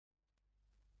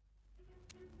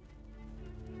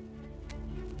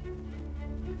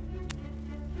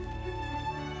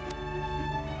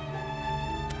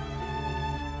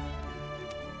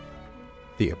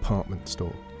The Apartment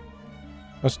Store.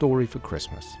 A Story for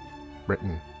Christmas.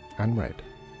 Written and read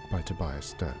by Tobias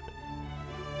Sturt.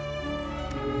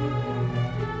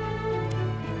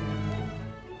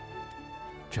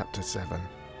 Chapter 7.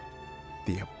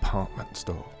 The Apartment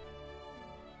Store.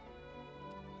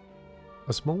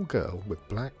 A small girl with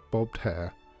black bobbed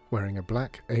hair, wearing a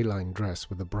black A-line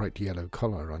dress with a bright yellow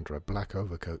collar under a black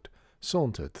overcoat,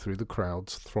 sauntered through the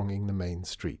crowds thronging the main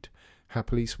street,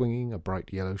 happily swinging a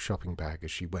bright yellow shopping bag as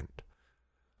she went.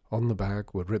 On the bag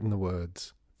were written the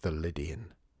words, "The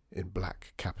Lydian," in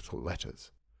black capital letters.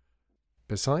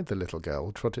 Beside the little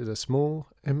girl trotted a small,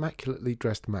 immaculately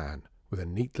dressed man, with a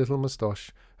neat little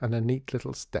moustache and a neat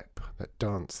little step that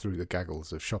danced through the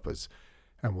gaggles of shoppers,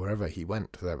 and wherever he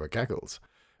went there were gaggles,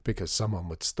 because someone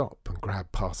would stop and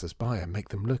grab passers-by and make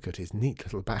them look at his neat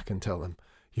little back and tell them,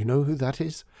 "You know who that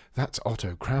is? That's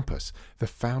Otto Krampus, the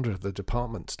founder of the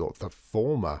department store, the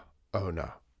former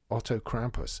owner, Otto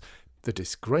Krampus, the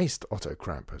disgraced Otto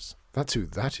Krampus. That's who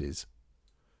that is."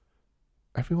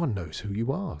 "Everyone knows who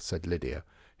you are," said Lydia,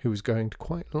 who was going to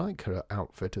quite like her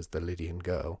outfit as the Lydian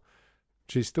girl.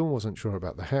 She still wasn't sure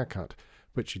about the haircut,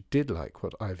 but she did like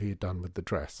what Ivy had done with the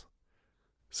dress.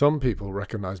 "Some people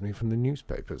recognize me from the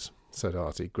newspapers," said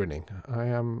Artie, grinning. "I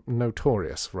am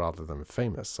notorious rather than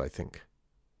famous, I think."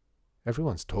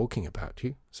 "Everyone's talking about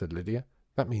you," said Lydia.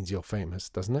 "That means you're famous,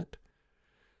 doesn't it?"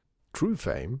 "True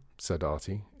fame," said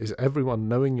Artie, "is everyone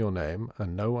knowing your name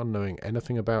and no one knowing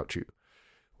anything about you,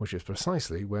 which is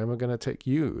precisely where we're going to take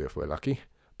you, if we're lucky,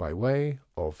 by way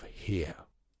of here."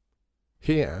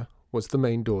 Here was the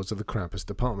main doors of the Krampus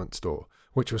department store,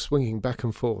 which were swinging back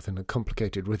and forth in a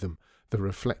complicated rhythm, the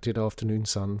reflected afternoon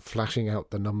sun flashing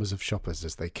out the numbers of shoppers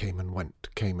as they came and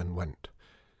went.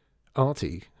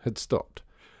 Artie had stopped,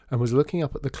 and was looking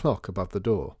up at the clock above the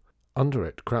door. Under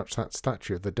it crouched that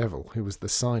statue of the devil who was the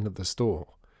sign of the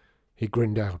store. He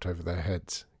grinned out over their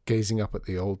heads, gazing up at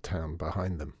the old town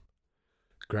behind them.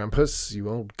 "Krampus, you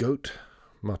old goat,"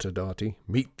 muttered Artie,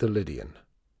 "meet the Lydian.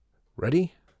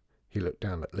 Ready?" He looked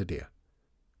down at Lydia.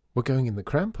 "We're going in the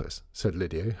Krampus," said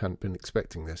Lydia, who hadn't been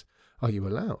expecting this. "Are you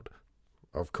allowed?"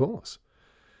 "Of course.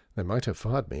 They might have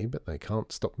fired me, but they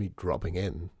can't stop me dropping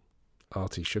in."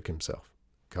 Artie shook himself.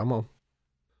 "Come on."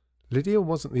 Lydia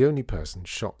wasn't the only person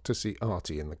shocked to see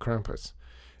Artie in the Krampus.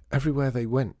 Everywhere they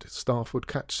went, staff would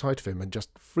catch sight of him and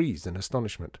just freeze in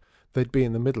astonishment. They'd be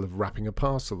in the middle of wrapping a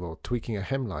parcel or tweaking a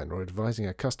hemline or advising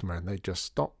a customer, and they'd just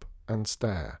stop and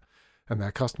stare. And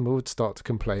their customer would start to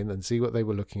complain and see what they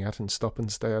were looking at and stop and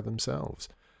stare themselves.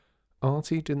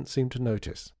 Artie didn't seem to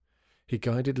notice. He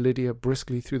guided Lydia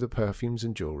briskly through the perfumes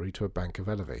and jewellery to a bank of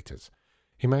elevators.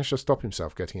 He managed to stop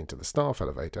himself getting into the staff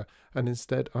elevator and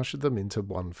instead ushered them into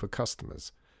one for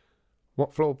customers.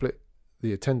 "What floor,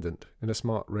 The attendant, in a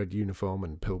smart red uniform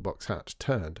and pillbox hat,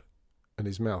 turned, and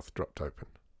his mouth dropped open.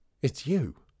 "It's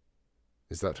you!"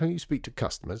 "Is that how you speak to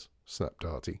customers?" snapped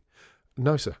Artie.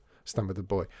 "No, sir," stammered the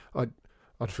boy. I'd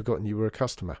forgotten you were a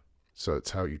customer." "So it's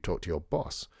how you talk to your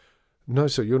boss?" "No,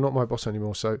 sir, you're not my boss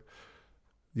anymore, so—"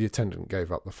 The attendant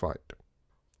gave up the fight.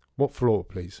 "What floor,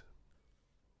 please?"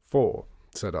 "4,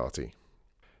 said Artie.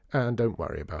 "And don't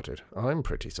worry about it. I'm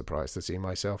pretty surprised to see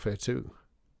myself here too."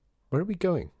 "Where are we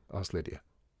going?" asked Lydia.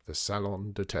 "The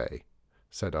Salon de Thé,"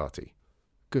 said Artie.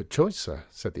 "Good choice, sir,"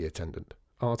 said the attendant.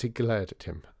 Artie glared at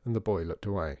him, and the boy looked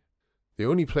away. "The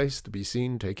only place to be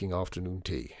seen taking afternoon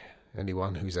tea.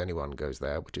 Anyone who's anyone goes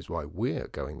there, which is why we're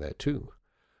going there too."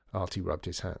 Artie rubbed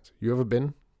his hands. "You ever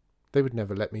been?" "They would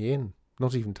never let me in,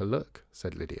 not even to look,"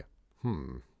 said Lydia.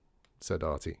 Said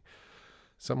Artie.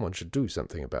 "Someone should do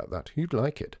something about that. You'd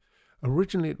like it.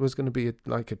 Originally it was going to be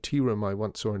like a tea room I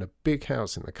once saw in a big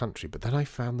house in the country, but then I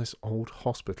found this old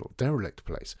hospital, derelict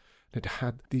place. It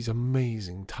had these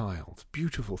amazing tiles,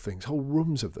 beautiful things, whole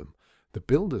rooms of them. The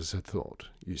builders had thought,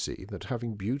 you see, that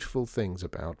having beautiful things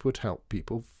about would help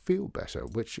people feel better,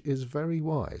 which is very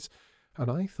wise, and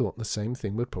I thought the same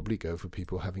thing would probably go for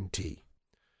people having tea.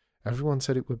 Everyone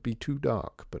said it would be too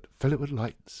dark, but fill it with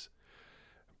lights.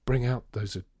 Bring out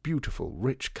those beautiful,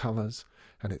 rich colours,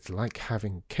 and it's like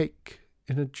having cake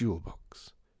in a jewel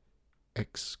box.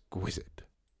 Exquisite."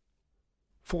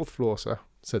 "4th floor, sir,"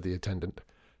 said the attendant,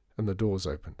 and the doors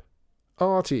opened.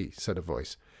 "Artie," said a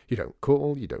voice. "You don't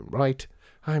call, you don't write."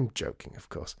 "I'm joking, of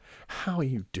course. How are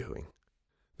you doing?"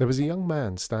 There was a young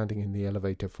man standing in the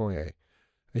elevator foyer,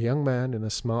 a young man in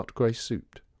a smart grey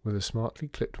suit, with a smartly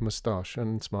clipped moustache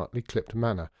and smartly clipped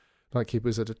manner, like he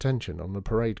was at attention on the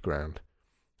parade ground.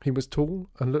 He was tall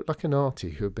and looked like an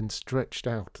Artie who had been stretched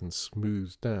out and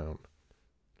smoothed down.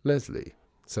 "Leslie,"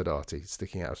 said Artie,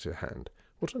 sticking out her hand.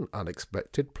 "What an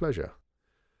unexpected pleasure."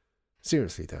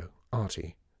 "Seriously, though,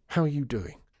 Artie, how are you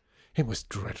doing? It was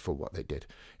dreadful what they did.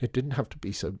 It didn't have to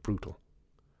be so brutal.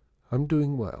 I'm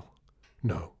doing well.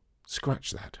 No,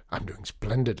 scratch that. I'm doing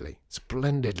splendidly.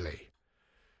 Splendidly.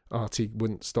 Artie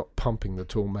wouldn't stop pumping the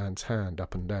tall man's hand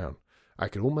up and down. I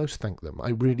could almost thank them. I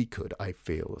really could. I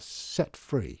feel set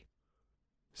free.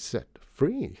 Set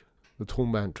free? The tall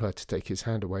man tried to take his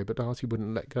hand away, but Artie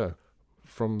wouldn't let go.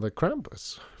 From the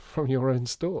Krampus? From your own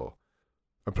store?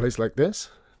 A place like this?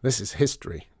 This is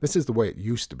history. This is the way it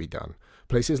used to be done.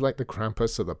 Places like the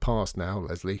Krampus are the past now,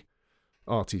 Leslie.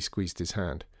 Artie squeezed his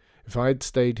hand. If I'd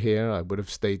stayed here, I would have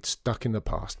stayed stuck in the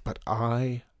past. But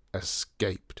I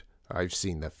escaped. I've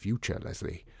seen the future,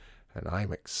 Leslie, and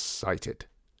I'm excited.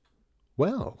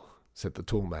 Well, said the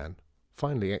tall man,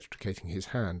 finally extricating his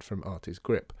hand from Artie's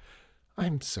grip.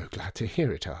 I'm so glad to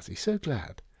hear it, Artie, so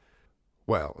glad.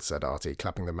 Well, said Artie,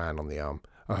 clapping the man on the arm,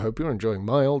 I hope you're enjoying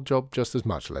my old job just as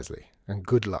much, Leslie, and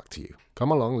good luck to you.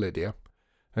 Come along, Lydia.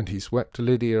 And he swept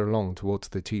Lydia along towards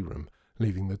the tea-room,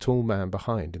 leaving the tall man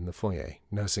behind in the foyer,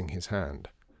 nursing his hand.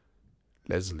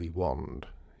 Leslie Wand,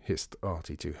 hissed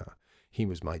Artie to her. He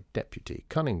was my deputy,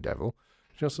 cunning devil,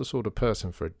 just the sort of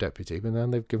person for a deputy, but now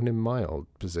they've given him my old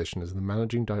position as the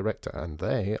managing director, and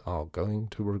they are going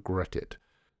to regret it.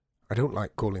 I don't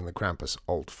like calling the Krampus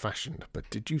old-fashioned, but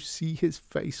did you see his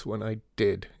face when I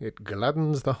did? It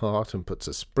gladdens the heart and puts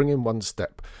a spring in one's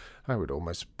step. I would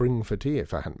almost spring for tea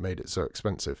if I hadn't made it so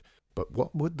expensive. But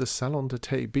what would the salon de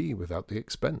thé be without the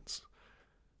expense?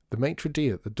 The maitre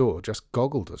d' at the door just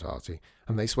goggled at Artie,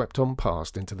 and they swept on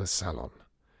past into the salon.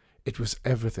 It was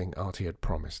everything Artie had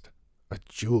promised. A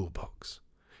jewel box.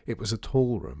 It was a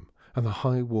tall room, and the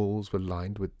high walls were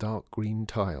lined with dark green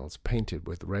tiles painted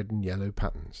with red and yellow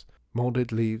patterns.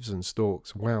 Moulded leaves and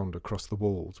stalks wound across the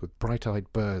walls, with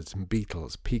bright-eyed birds and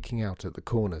beetles peeking out at the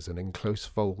corners and in close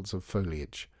folds of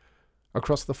foliage.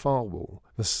 Across the far wall,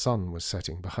 the sun was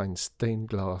setting behind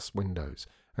stained-glass windows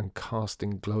and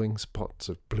casting glowing spots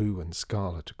of blue and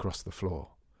scarlet across the floor.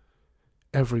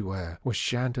 Everywhere were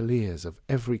chandeliers of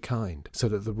every kind, so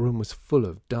that the room was full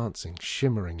of dancing,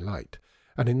 shimmering light,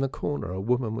 and in the corner a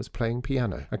woman was playing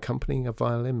piano, accompanying a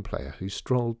violin player who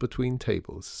strolled between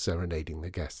tables, serenading the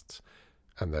guests.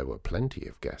 And there were plenty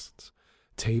of guests.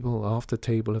 Table after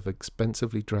table of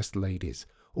expensively dressed ladies,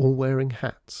 all wearing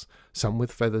hats, some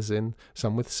with feathers in,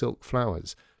 some with silk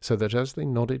flowers, so that as they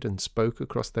nodded and spoke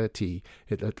across their tea,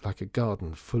 it looked like a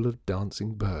garden full of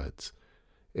dancing birds.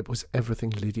 It was everything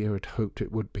Lydia had hoped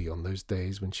it would be on those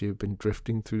days when she had been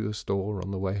drifting through the store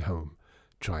on the way home,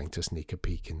 trying to sneak a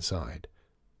peek inside.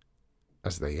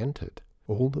 As they entered,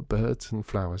 all the birds and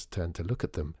flowers turned to look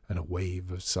at them, and a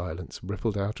wave of silence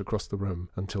rippled out across the room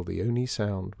until the only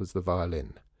sound was the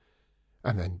violin.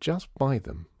 And then just by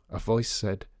them, a voice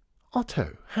said,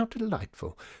 "Otto, how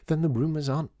delightful! Then the rumours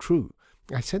aren't true.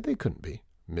 I said they couldn't be."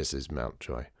 "Mrs.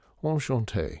 Mountjoy."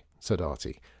 "Enchanté," said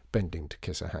Artie, bending to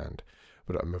kiss her hand.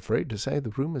 "But I'm afraid to say the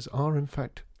rumours are in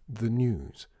fact the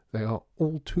news. They are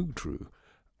all too true.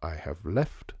 I have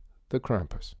left the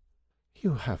Krampus."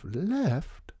 "You have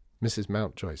left?" Mrs.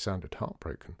 Mountjoy sounded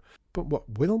heartbroken. "But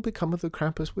what will become of the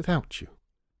Krampus without you?"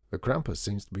 "The Krampus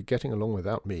seems to be getting along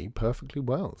without me perfectly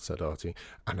well," said Artie,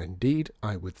 "and indeed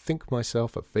I would think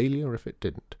myself a failure if it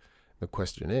didn't. The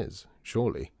question is,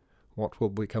 surely, what will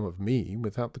become of me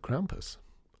without the Krampus?"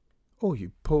 "Oh,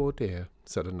 you poor dear,"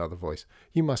 said another voice.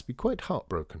 "You must be quite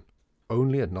heartbroken."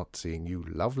 "Only at not seeing you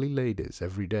lovely ladies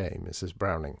every day, Mrs.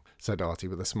 Browning," said Artie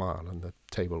with a smile, and the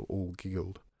table all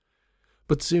giggled.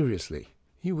 "But seriously,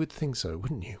 you would think so,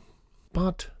 wouldn't you?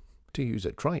 But, to use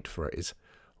a trite phrase,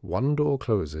 one door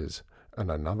closes and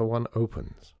another one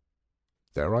opens.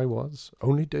 There I was,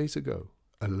 only days ago,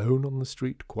 alone on the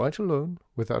street, quite alone,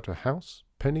 without a house,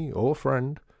 penny, or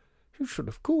friend." "You should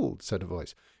have called," said a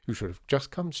voice. "You should have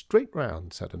just come straight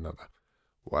round," said another.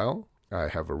 "Well, I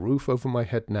have a roof over my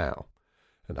head now,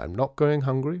 and I'm not going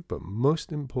hungry, but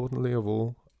most importantly of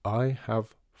all, I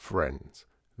have friends.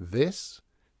 This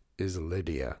is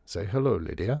Lydia. Say hello,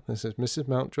 Lydia. This is Mrs.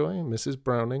 Mountjoy, Mrs.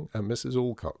 Browning, and Mrs.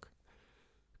 Alcock."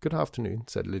 "Good afternoon,"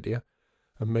 said Lydia,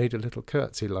 and made a little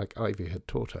curtsy like Ivy had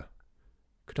taught her.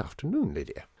 "Good afternoon,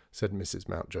 Lydia," said Mrs.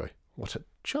 Mountjoy. "What a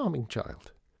charming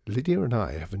child." "Lydia and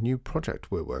I have a new project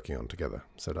we're working on together,"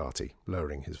 said Artie,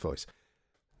 lowering his voice.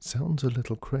 "Sounds a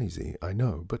little crazy, I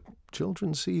know, but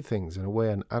children see things in a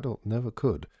way an adult never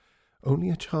could.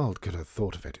 Only a child could have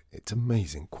thought of it. It's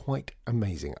amazing, quite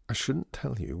amazing. I shouldn't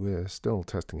tell you, we're still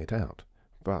testing it out.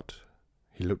 But,"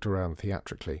 he looked around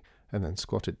theatrically and then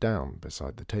squatted down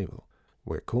beside the table,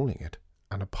 "we're calling it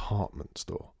an apartment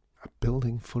store. A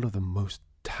building full of the most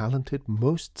talented,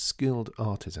 most skilled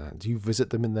artisans. You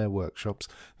visit them in their workshops,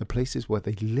 the places where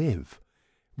they live.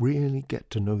 really get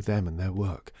to know them and their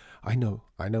work. I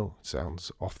know,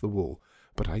 sounds off the wall,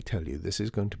 but I tell you, this is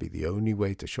going to be the only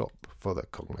way to shop for the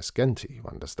cognoscenti, you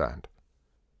understand."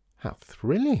 "How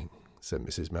thrilling," said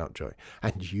Mrs. Mountjoy.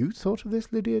 "And you thought of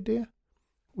this, Lydia, dear?"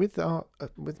 With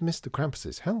Mr.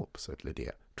 Krampus's help," said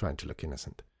Lydia, trying to look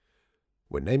innocent.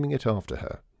 "We're naming it after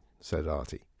her," said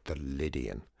Artie. "The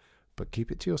Lydian. But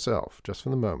keep it to yourself, just for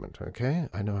the moment, okay?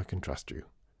 I know I can trust you."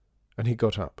 And he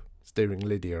got up, steering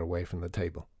Lydia away from the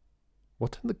table.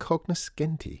 "What are the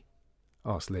cognoscenti?"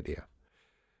 asked Lydia.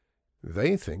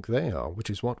 "They think they are, which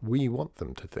is what we want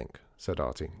them to think," said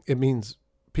Artie. "It means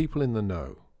people in the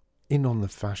know, in on the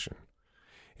fashion.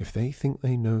 If they think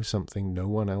they know something no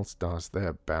one else does,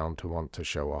 they're bound to want to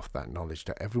show off that knowledge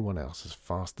to everyone else as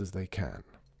fast as they can.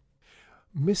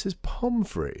 Mrs.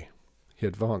 Pomfrey," he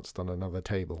advanced on another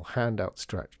table, hand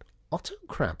outstretched. "Otto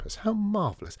Krampus, how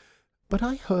marvellous! But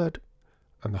I heard—"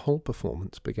 And the whole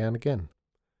performance began again.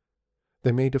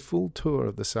 They made a full tour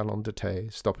of the salon de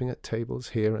thé, stopping at tables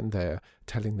here and there,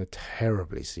 telling the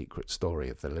terribly secret story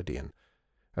of the Lydian.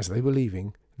 As they were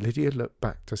leaving, Lydia looked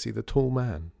back to see the tall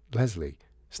man, Leslie,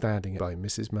 standing by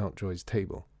Mrs. Mountjoy's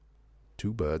table.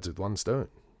 "Two birds with one stone,"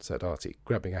 said Artie,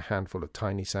 grabbing a handful of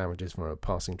tiny sandwiches from a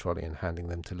passing trolley and handing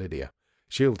them to Lydia.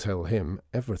 "She'll tell him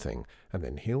everything, and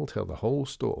then he'll tell the whole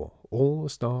store. All the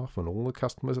staff and all the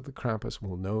customers of the Krampus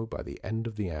will know by the end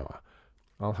of the hour.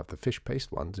 I'll have the fish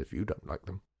paste ones if you don't like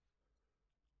them."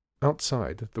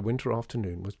 Outside, the winter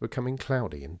afternoon was becoming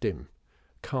cloudy and dim.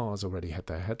 Cars already had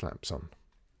their headlamps on.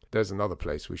 "There's another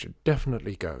place we should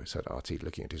definitely go," said Artie,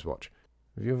 looking at his watch.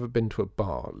 "Have you ever been to a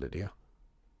bar, Lydia?"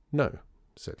 "No,"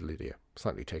 said Lydia,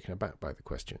 slightly taken aback by the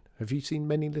question. "Have you seen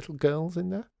many little girls in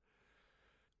there?"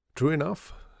 "True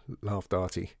enough," laughed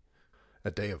Artie.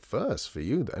 "A day of firsts for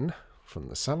you, then. From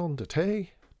the Salon de Thé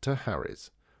to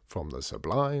Harry's. From the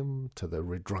Sublime to the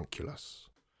Redrunculus."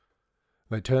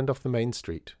 They turned off the main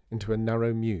street into a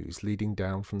narrow mews leading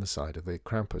down from the side of the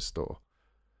Krampus store.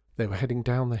 They were heading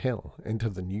down the hill into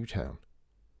the new town.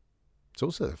 "It's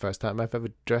also the first time I've ever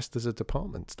dressed as a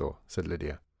department store," said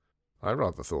Lydia. "I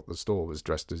rather thought the store was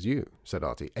dressed as you," said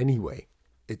Artie. "Anyway,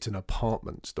 it's an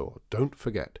apartment store. Don't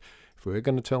forget. If we're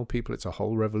going to tell people it's a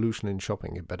whole revolution in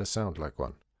shopping, it better sound like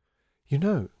one." "You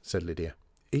know," said Lydia,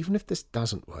 "even if this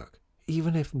doesn't work,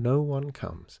 even if no one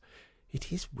comes,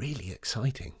 it is really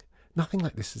exciting. Nothing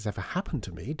like this has ever happened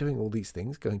to me, doing all these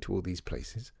things, going to all these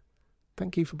places.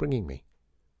 Thank you for bringing me."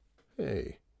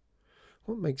 "Hey,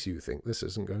 what makes you think this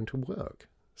isn't going to work?"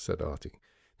 said Artie.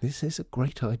 "This is a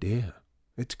great idea.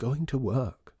 It's going to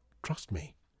work. Trust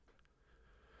me."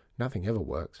 "Nothing ever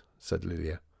works," said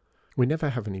Lydia. "We never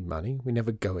have any money. We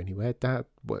never go anywhere. Dad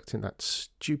worked in that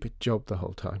stupid job the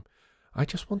whole time. I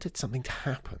just wanted something to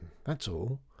happen, that's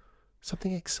all.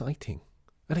 Something exciting.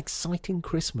 An exciting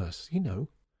Christmas, you know."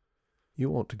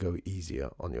 "You ought to go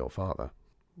easier on your father,"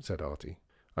 said Artie.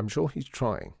 "I'm sure he's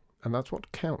trying, and that's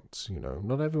what counts, you know.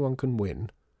 Not everyone can win,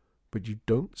 but you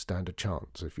don't stand a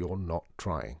chance if you're not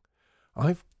trying.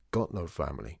 I've got no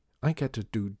family. I get to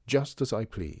do just as I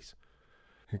please.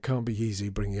 It can't be easy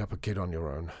bringing up a kid on your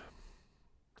own."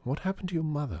 "What happened to your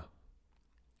mother?"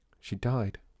 "She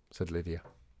died," said Lydia.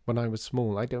 "When I was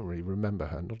small, I don't really remember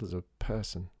her, not as a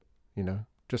person, you know,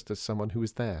 just as someone who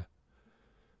was there.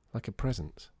 Like a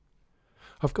presence.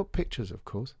 I've got pictures, of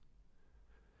course."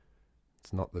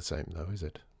 "It's not the same, though, is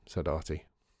it?" said Artie.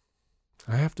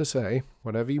 "I have to say,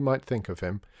 whatever you might think of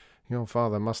him, your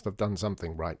father must have done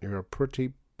something right. You're a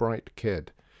pretty bright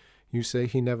kid. You say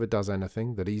he never does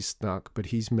anything, that he's stuck, but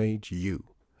he's made you.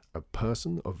 A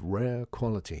person of rare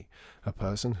quality. A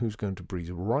person who's going to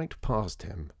breeze right past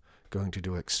him. Going to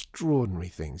do extraordinary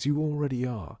things. You already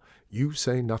are. You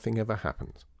say nothing ever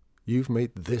happens. You've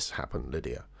made this happen,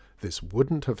 Lydia. This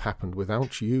wouldn't have happened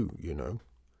without you, you know."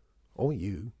 "Or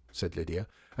you," said Lydia.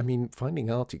 "I mean,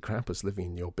 finding Artie Krampus living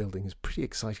in your building is pretty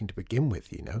exciting to begin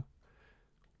with, you know."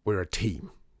 "We're a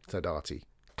team," said Artie,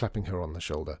 clapping her on the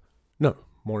shoulder. "No,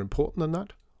 more important than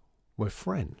that, we're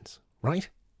friends, right?"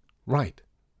 "Right,"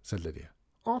 said Lydia.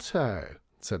 "Otto,"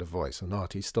 said a voice, and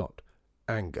Artie stopped.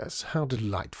 "Angus, how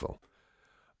delightful."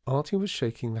 Artie was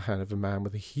shaking the hand of a man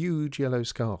with a huge yellow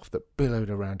scarf that billowed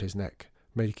around his neck,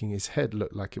 making his head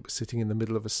look like it was sitting in the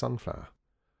middle of a sunflower.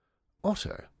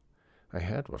 "Otto, I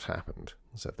heard what happened,"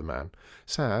 said the man.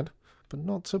 "Sad, but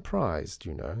not surprised,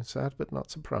 you know. Sad, but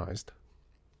not surprised."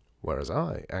 "Whereas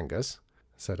I, Angus,"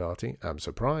 said Artie, "am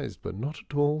surprised, but not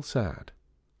at all sad."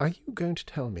 "Are you going to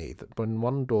tell me that when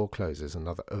one door closes,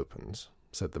 another opens?"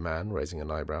 said the man, raising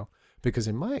an eyebrow. "Because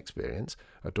in my experience,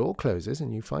 a door closes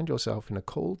and you find yourself in a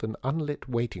cold and unlit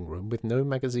waiting room with no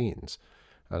magazines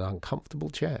and uncomfortable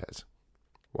chairs.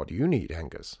 What do you need,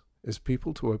 Angus? is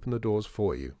people to open the doors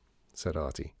for you, said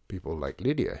Artie. People like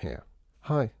Lydia here.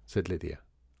 Hi, said Lydia.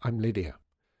 I'm Lydia.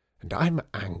 And I'm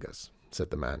Angus, said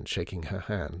the man, shaking her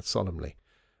hand solemnly.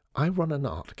 I run an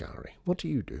art gallery. What do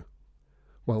you do?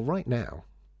 Well, right now,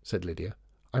 said Lydia,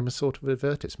 I'm a sort of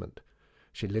advertisement.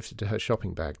 She lifted her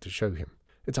shopping bag to show him.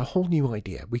 It's a whole new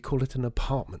idea. We call it an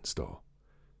apartment store.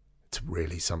 It's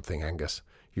really something, Angus.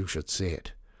 You should see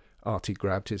it. Artie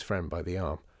grabbed his friend by the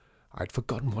arm. I'd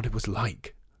forgotten what it was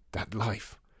like, that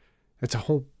life. It's a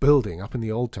whole building up in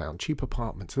the old town, cheap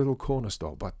apartments, little corner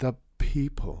store, but the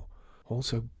people, all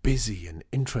so busy and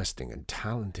interesting and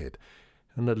talented,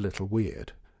 and a little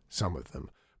weird, some of them.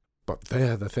 But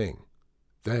they're the thing.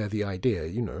 They're the idea,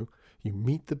 you know. You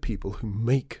meet the people who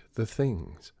make the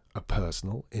things, a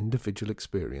personal, individual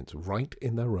experience right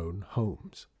in their own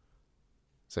homes.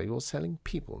 So you're selling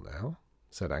people now?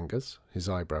 Said Angus, his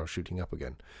eyebrows shooting up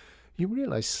again. You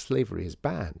realise slavery is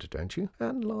banned, don't you?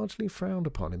 And largely frowned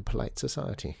upon in polite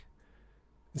society.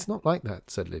 It's not like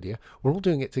that, said Lydia. We're all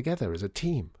doing it together as a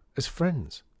team, as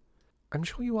friends. I'm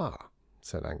sure you are,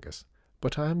 said Angus,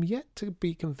 but I am yet to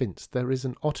be convinced there is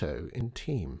an Otto in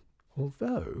team.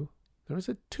 Although there is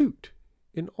a toot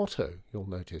in Otto, you'll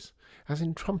notice, as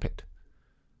in trumpet.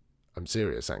 I'm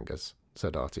serious, Angus,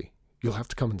 said Artie. You'll have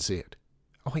to come and see it.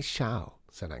 Oh, I shall,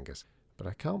 said Angus, but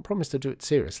I can't promise to do it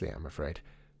seriously, I'm afraid.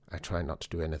 I try not to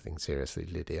do anything seriously,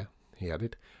 Lydia, he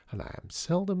added, and I am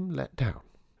seldom let down.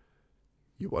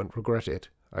 You won't regret it,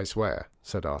 I swear,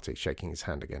 said Artie, shaking his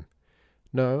hand again.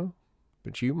 No,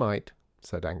 but you might,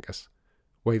 said Angus,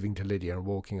 waving to Lydia and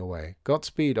walking away.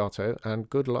 Godspeed, Otto, and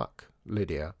good luck,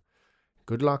 Lydia.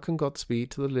 Good luck and Godspeed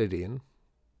to the Lydian.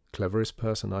 Cleverest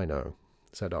person I know,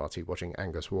 said Artie, watching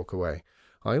Angus walk away.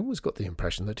 I always got the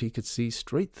impression that he could see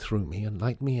straight through me and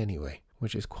like me anyway,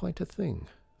 which is quite a thing.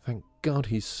 Thank God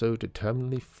he's so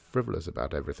determinedly frivolous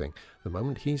about everything. The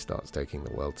moment he starts taking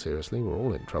the world seriously, we're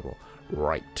all in trouble.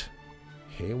 Right.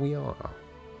 Here we are.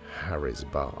 Harry's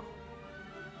Bar.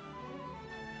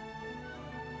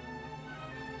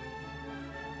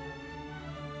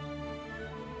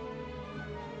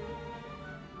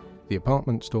 The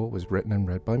Apartment Store was written and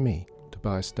read by me,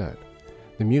 Tobias Sturt.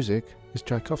 The music is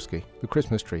Tchaikovsky, The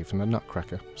Christmas Tree from the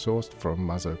Nutcracker, sourced from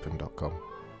muzzopen.com.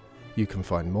 You can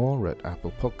find more at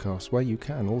Apple Podcasts, where you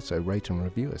can also rate and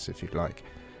review us if you'd like.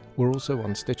 We're also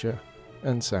on Stitcher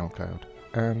and SoundCloud,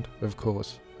 and, of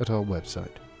course, at our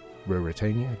website,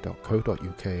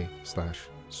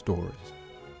 ruritania.co.uk/stories.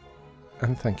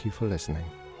 And thank you for listening.